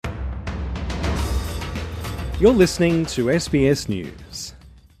You're listening to SBS News.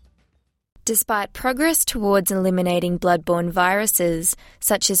 Despite progress towards eliminating bloodborne viruses,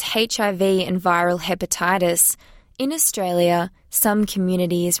 such as HIV and viral hepatitis, in Australia, some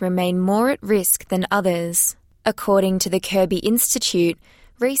communities remain more at risk than others. According to the Kirby Institute,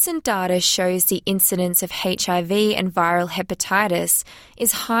 recent data shows the incidence of HIV and viral hepatitis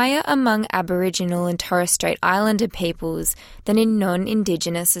is higher among Aboriginal and Torres Strait Islander peoples than in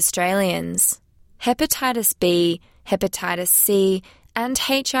non-Indigenous Australians. Hepatitis B, hepatitis C, and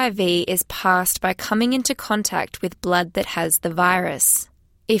HIV is passed by coming into contact with blood that has the virus.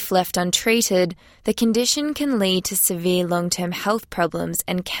 If left untreated, the condition can lead to severe long-term health problems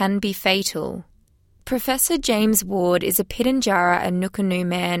and can be fatal. Professor James Ward is a Pitjantjatjara and Nukunu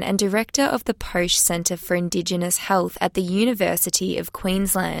man and director of the Posh Centre for Indigenous Health at the University of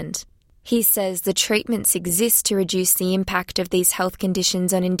Queensland. He says the treatments exist to reduce the impact of these health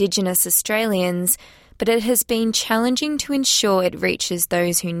conditions on Indigenous Australians, but it has been challenging to ensure it reaches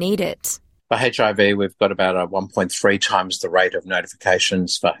those who need it. For HIV, we've got about a 1.3 times the rate of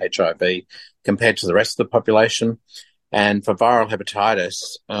notifications for HIV compared to the rest of the population. And for viral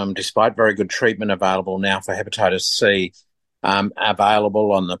hepatitis, despite very good treatment available now for hepatitis C,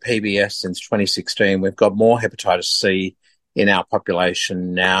 available on the PBS since 2016, we've got more hepatitis C in our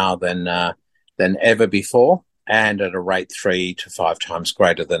population now than ever before, and at a rate 3 to 5 times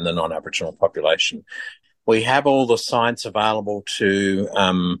greater than the non-Aboriginal population. We have all the science available to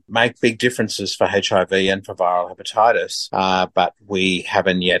make big differences for HIV and for viral hepatitis, but we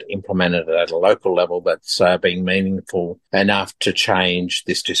haven't yet implemented it at a local level that's been meaningful enough to change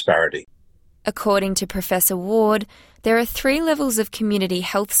this disparity. According to Professor Ward, there are 3 levels of community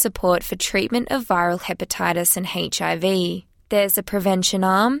health support for treatment of viral hepatitis and HIV. There's a prevention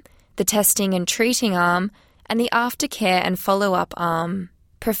arm, the testing and treating arm, and the aftercare and follow-up arm.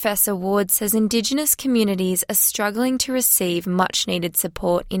 Professor Ward says Indigenous communities are struggling to receive much-needed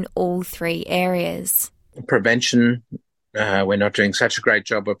support in all 3 areas. Prevention, we're not doing such a great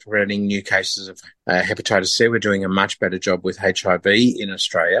job of preventing new cases of hepatitis C. We're doing a much better job with HIV in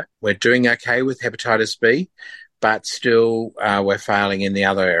Australia. We're doing okay with hepatitis B, but still we're failing in the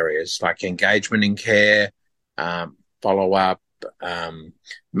other areas like engagement in care, follow-up,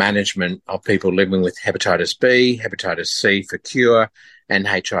 management of people living with hepatitis B, hepatitis C for cure, and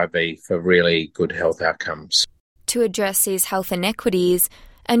HIV for really good health outcomes. To address these health inequities,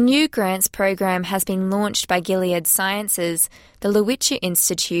 a new grants program has been launched by Gilead Sciences, the Lowitja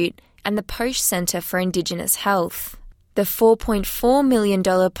Institute, and the Posh Centre for Indigenous Health. The $4.4 million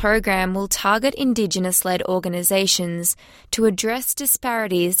program will target Indigenous-led organisations to address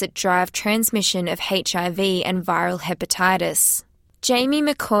disparities that drive transmission of HIV and viral hepatitis. Jamie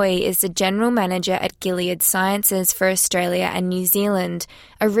McCoy is the General Manager at Gilead Sciences for Australia and New Zealand,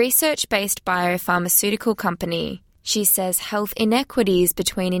 a research-based biopharmaceutical company. She says health inequities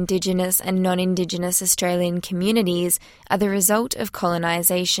between Indigenous and non-Indigenous Australian communities are the result of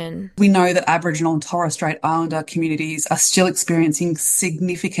colonisation. We know that Aboriginal and Torres Strait Islander communities are still experiencing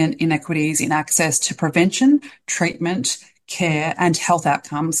significant inequities in access to prevention, treatment, care and health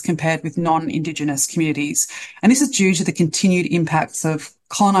outcomes compared with non-Indigenous communities. And this is due to the continued impacts of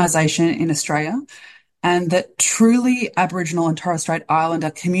colonisation in Australia, and that truly Aboriginal and Torres Strait Islander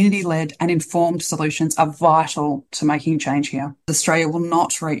community-led and informed solutions are vital to making change here. Australia will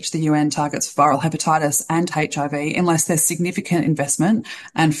not reach the UN targets for viral hepatitis and HIV unless there's significant investment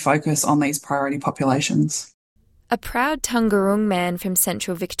and focus on these priority populations. A proud Taungurung man from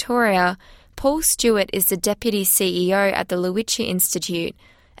central Victoria, Paul Stewart is the Deputy CEO at the Lowitja Institute,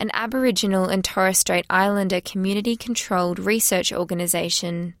 an Aboriginal and Torres Strait Islander community-controlled research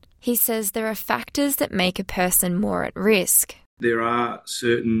organisation. He says there are factors that make a person more at risk. There are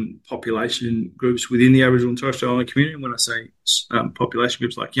certain population groups within the Aboriginal and Torres Strait Islander community. And when I say population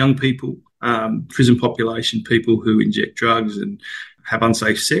groups like young people, prison population, people who inject drugs and have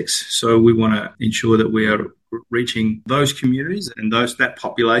unsafe sex. So we want to ensure that we are reaching those communities and that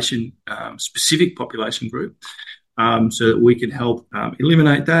population, specific population group, so that we can help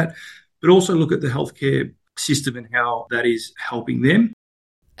eliminate that, but also look at the healthcare system and how that is helping them.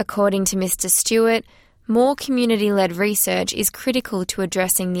 According to Mr. Stewart, more community-led research is critical to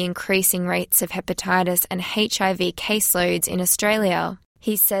addressing the increasing rates of hepatitis and HIV caseloads in Australia.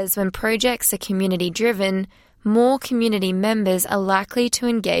 He says when projects are community-driven, more community members are likely to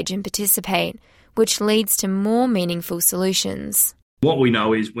engage and participate, which leads to more meaningful solutions. What we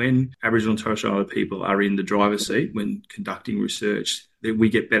know is when Aboriginal and Torres Strait Islander people are in the driver's seat when conducting research, that we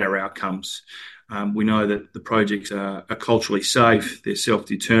get better outcomes. We know that the projects are culturally safe, they're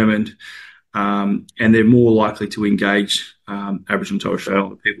self-determined, and they're more likely to engage Aboriginal and Torres Strait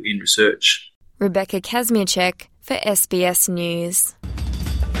Islander people in research. Rebecca Kazmierczak for SBS News.